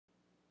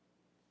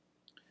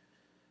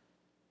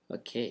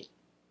Okay,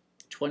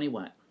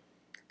 21.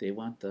 They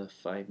want the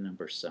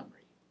 5-number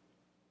summary.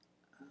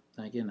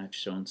 Again, I've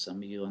shown some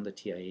of you on the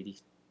TI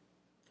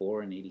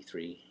 84 and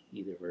 83,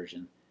 either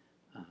version.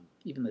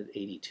 Even the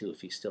 82,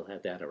 if you still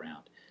have that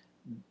around.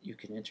 You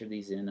can enter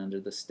these in under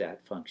the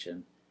stat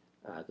function.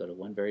 Go to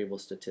one variable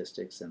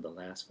statistics, and the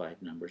last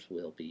 5 numbers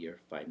will be your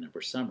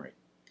 5-number summary.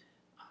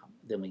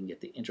 Then we can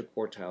get the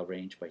interquartile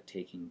range by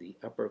taking the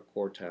upper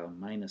quartile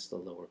minus the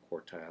lower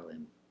quartile,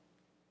 and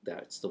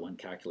that's the one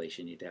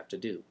calculation you'd have to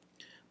do.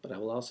 But I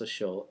will also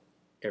show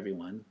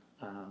everyone,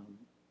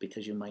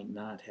 because you might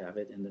not have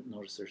it, and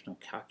notice there's no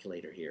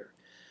calculator here.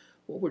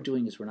 What we're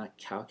doing is we're not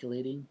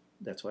calculating.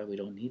 That's why we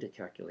don't need a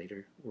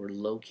calculator. We're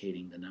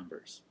locating the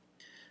numbers.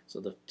 So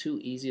the two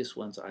easiest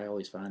ones I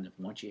always find, if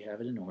once you have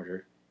it in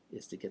order,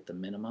 is to get the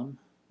minimum,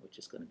 which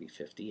is going to be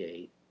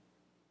 58,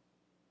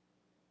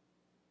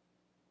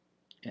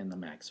 and the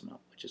maximum,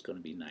 which is going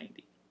to be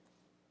 90.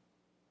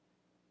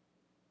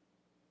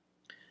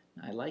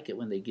 Now, I like it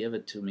when they give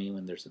it to me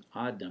when there's an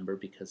odd number,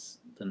 because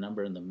the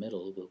number in the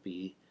middle will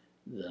be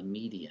the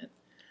median.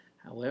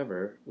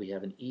 However, we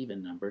have an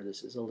even number.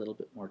 This is a little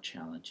bit more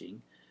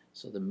challenging.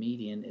 So the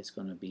median is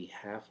going to be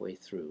halfway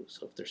through.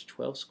 So if there's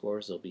 12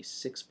 scores, there'll be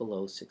 6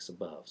 below, 6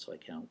 above. So I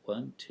count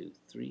 1, 2,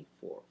 3,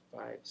 4,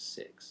 5,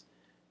 6.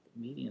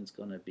 The median's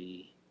going to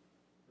be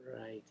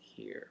right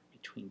here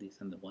between these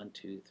and the 1,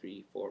 2,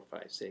 3, 4,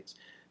 5, 6.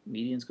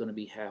 Median's going to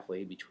be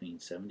halfway between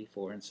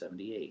 74 and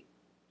 78.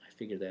 I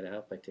figured that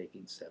out by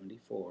taking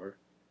 74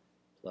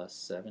 plus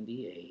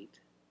 78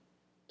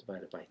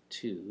 divided by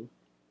 2.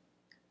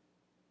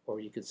 Or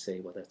you could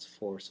say, well, that's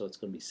 4, so it's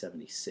going to be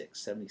 76.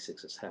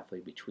 76 is halfway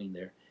between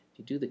there. If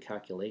you do the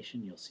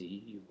calculation, you'll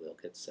see you will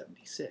get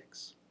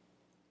 76.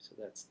 So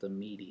that's the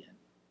median.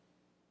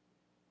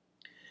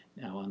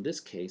 Now, on this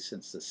case,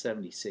 since the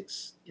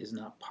 76 is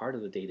not part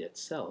of the data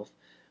itself,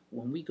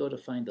 when we go to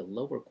find the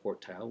lower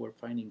quartile, we're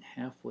finding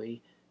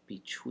halfway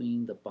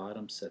between the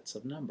bottom sets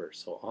of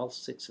numbers. So all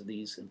 6 of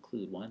these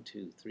include 1,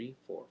 2, 3,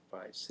 4,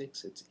 5,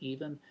 6. It's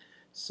even.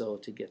 So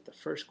to get the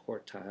first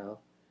quartile,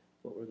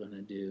 what we're going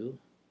to do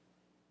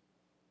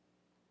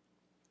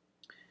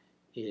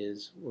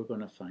is we're going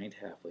to find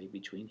halfway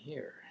between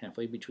here.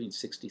 Halfway between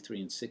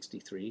 63 and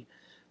 63.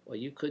 Well,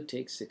 you could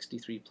take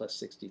 63 plus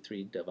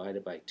 63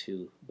 divided by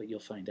 2, but you'll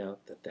find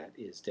out that that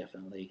is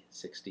definitely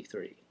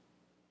 63.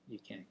 You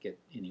can't get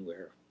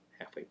anywhere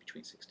halfway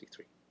between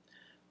 63.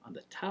 On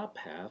the top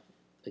half,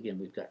 again,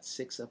 we've got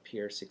 6 up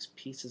here, 6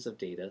 pieces of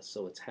data,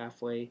 so it's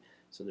halfway.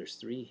 So there's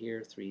 3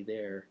 here, 3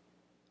 there.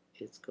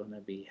 It's going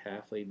to be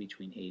halfway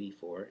between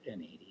 84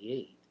 and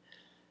 88.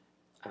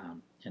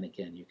 And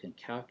again, you can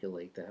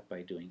calculate that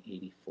by doing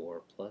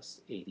 84 plus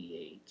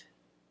 88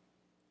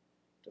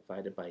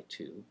 divided by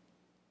 2.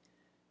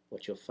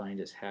 What you'll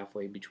find is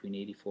halfway between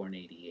 84 and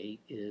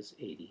 88 is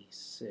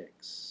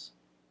 86.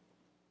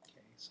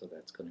 Okay, so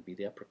that's going to be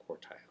the upper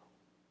quartile.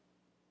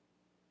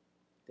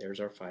 There's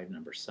our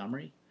 5-number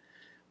summary.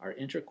 Our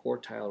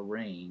interquartile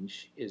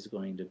range is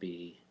going to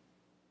be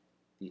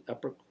the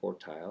upper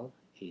quartile,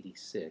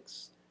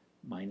 86,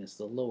 minus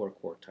the lower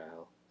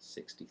quartile,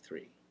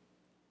 63.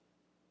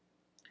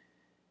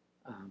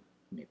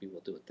 Maybe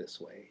we'll do it this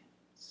way.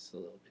 It's a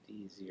little bit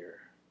easier.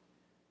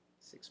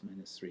 6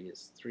 minus 3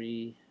 is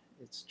 3.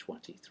 It's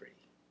 23.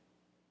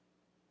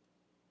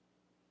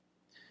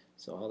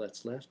 So all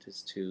that's left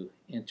is to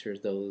enter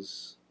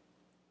those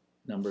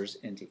numbers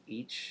into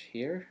each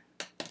here.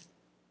 And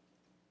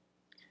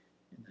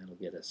that'll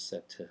get us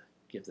set to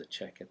give the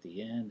check at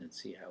the end and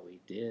see how we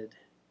did.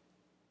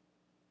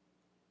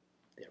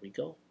 There we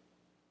go.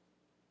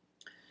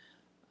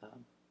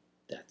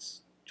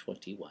 That's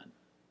 21.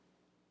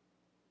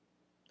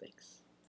 Thanks.